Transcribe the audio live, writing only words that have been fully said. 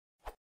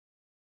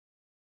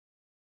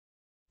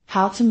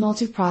How to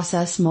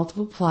multiprocess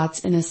multiple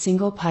plots in a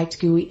single PyQt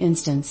GUI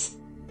instance.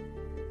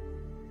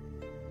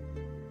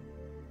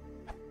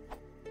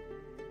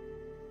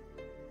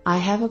 I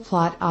have a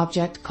plot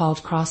object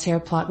called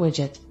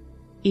crosshairPlotWidget.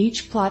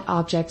 Each plot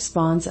object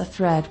spawns a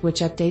thread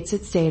which updates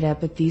its data,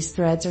 but these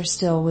threads are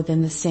still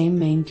within the same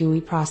main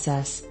GUI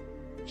process.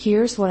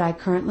 Here's what I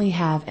currently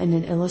have in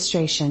an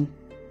illustration.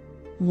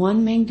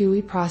 One main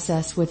GUI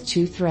process with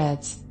 2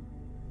 threads.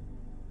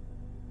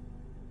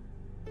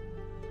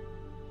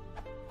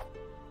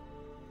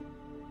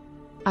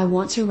 I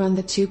want to run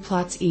the 2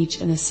 plots each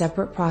in a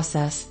separate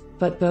process,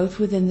 but both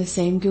within the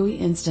same GUI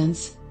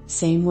instance,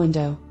 same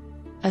window.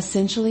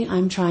 Essentially,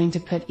 I'm trying to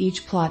put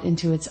each plot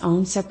into its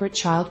own separate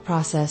child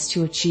process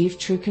to achieve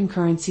true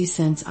concurrency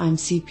since I'm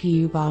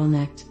CPU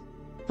bottlenecked.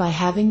 By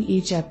having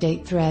each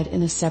update thread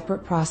in a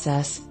separate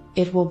process,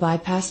 it will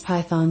bypass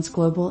Python's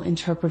global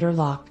interpreter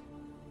lock.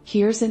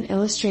 Here's an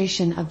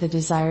illustration of the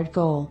desired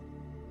goal.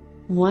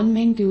 One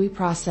main GUI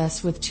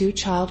process with 2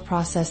 child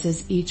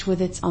processes, each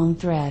with its own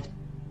thread.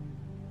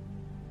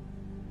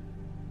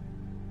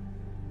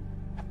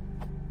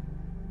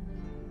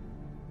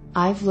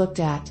 I've looked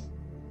at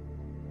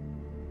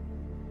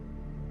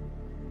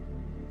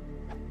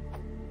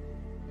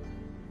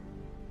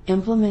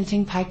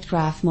implementing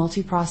pyqtgraph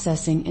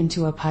multiprocessing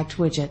into a PyQt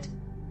widget,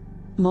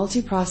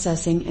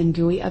 multiprocessing and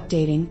GUI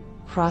updating,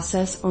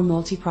 process or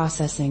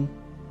multiprocessing,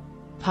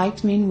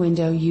 PyQt main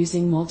window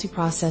using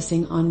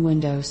multiprocessing on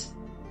Windows,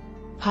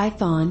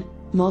 Python,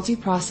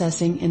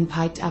 multiprocessing in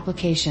PyQt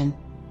application.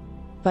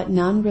 But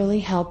none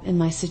really help in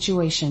my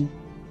situation.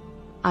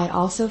 I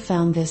also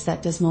found this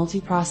that does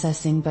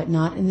multiprocessing but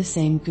not in the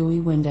same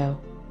GUI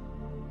window.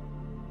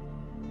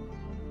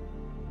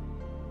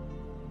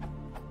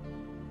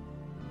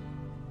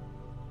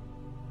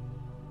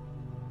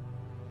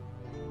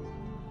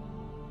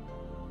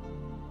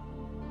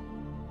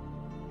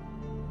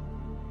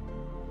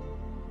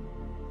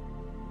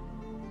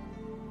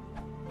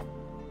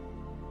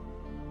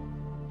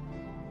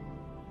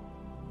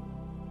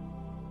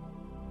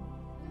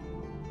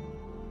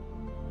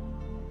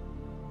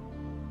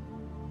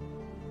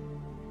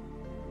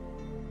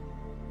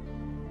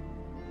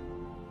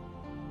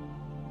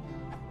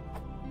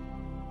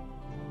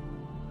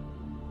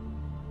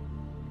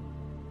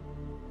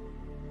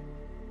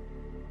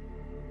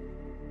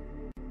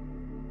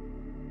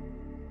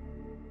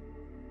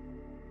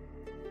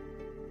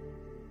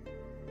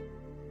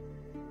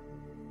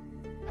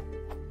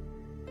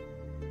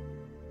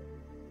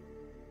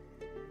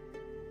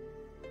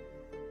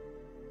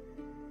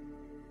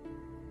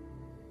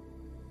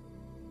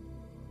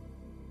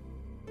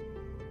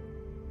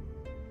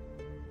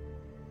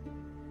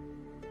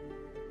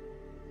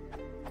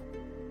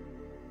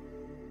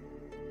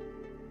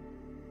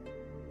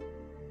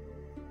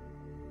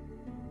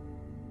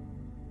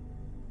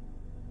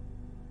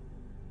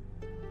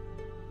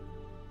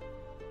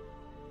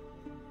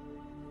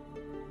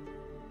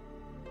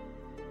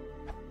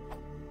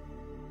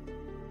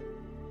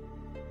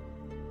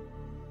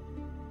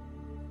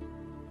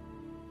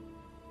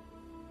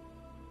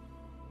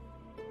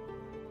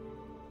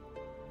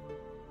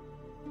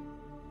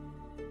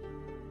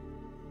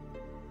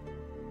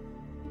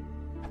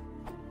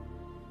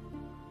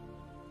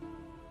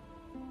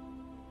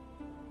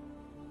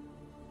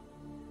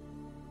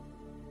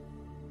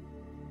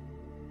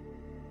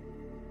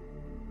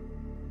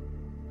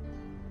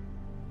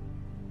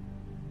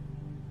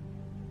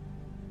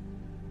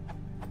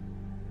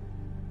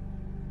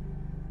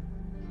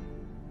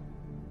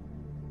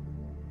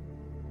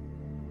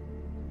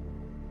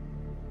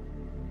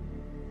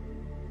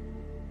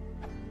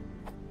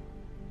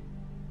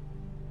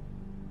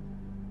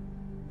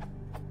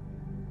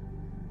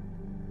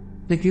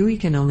 The GUI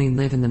can only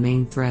live in the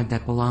main thread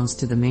that belongs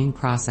to the main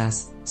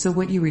process, so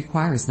what you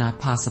require is not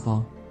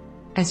possible.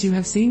 As you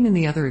have seen in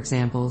the other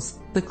examples,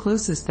 the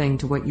closest thing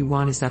to what you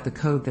want is that the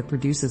code that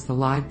produces the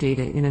live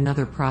data in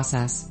another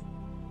process.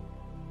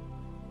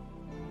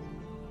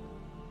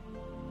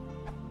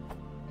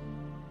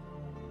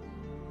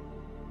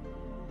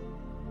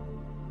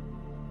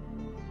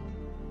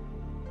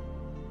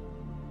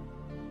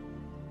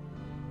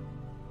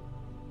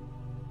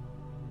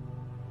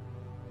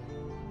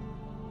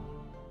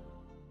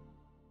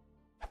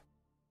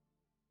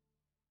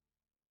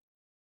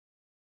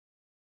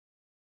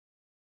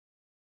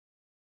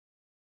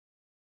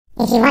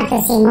 If you want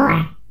to see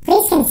more,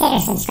 please consider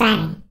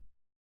subscribing.